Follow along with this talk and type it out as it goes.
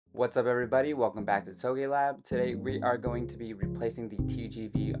What's up everybody, welcome back to Toge Lab. Today we are going to be replacing the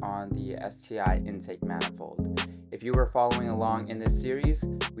TGV on the STI intake manifold. If you were following along in this series,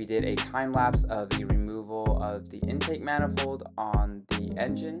 we did a time lapse of the removal of the intake manifold on the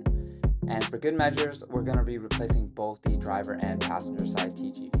engine, and for good measures we're going to be replacing both the driver and passenger side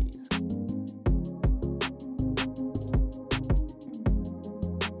TGVs.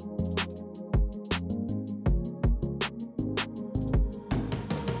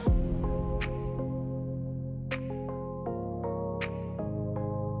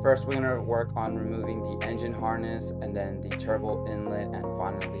 First, we're going to work on removing the engine harness, and then the turbo inlet, and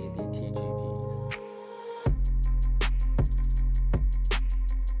finally the TGVs.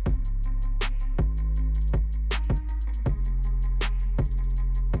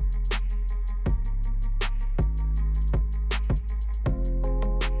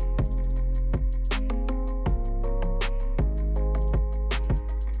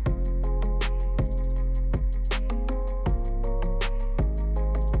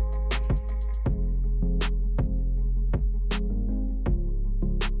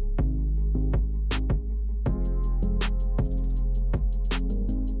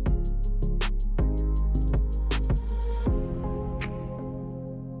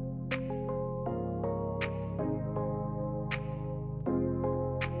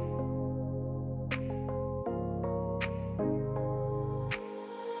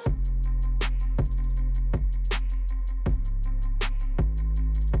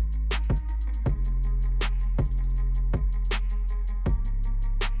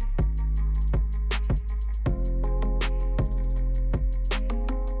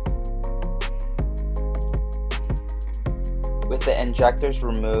 With the injectors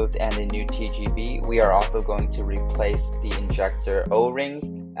removed and a new TGV, we are also going to replace the injector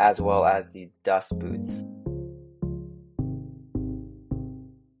O-rings as well as the dust boots.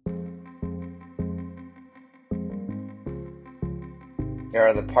 Here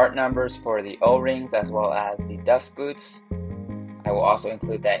are the part numbers for the O-rings as well as the dust boots. I will also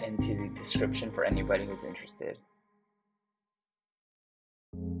include that into the description for anybody who's interested.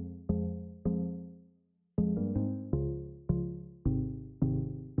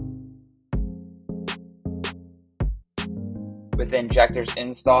 With the injectors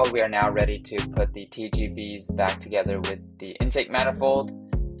installed, we are now ready to put the TGVs back together with the intake manifold.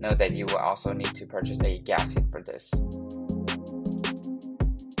 Note that you will also need to purchase a gasket for this.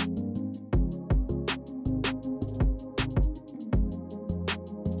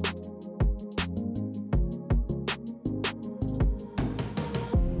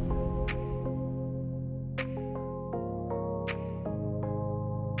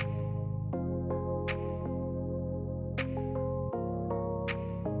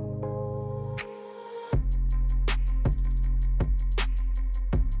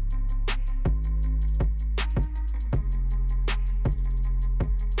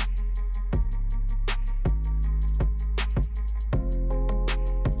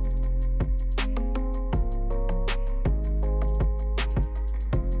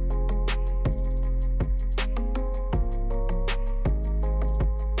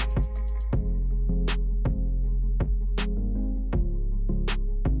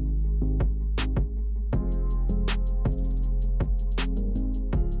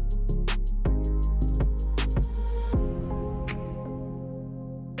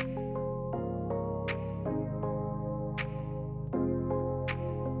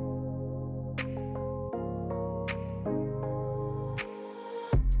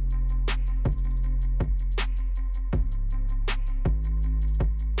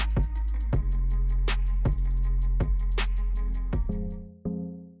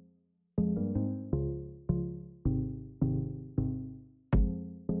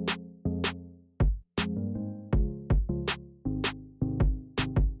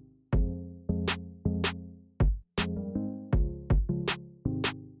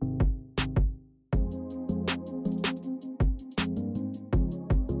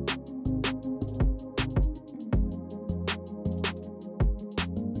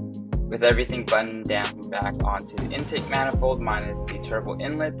 With everything buttoned down back onto the intake manifold minus the turbo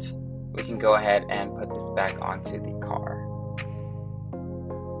inlet, we can go ahead and put this back onto the car.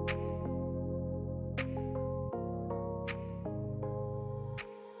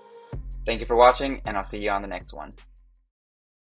 Thank you for watching, and I'll see you on the next one.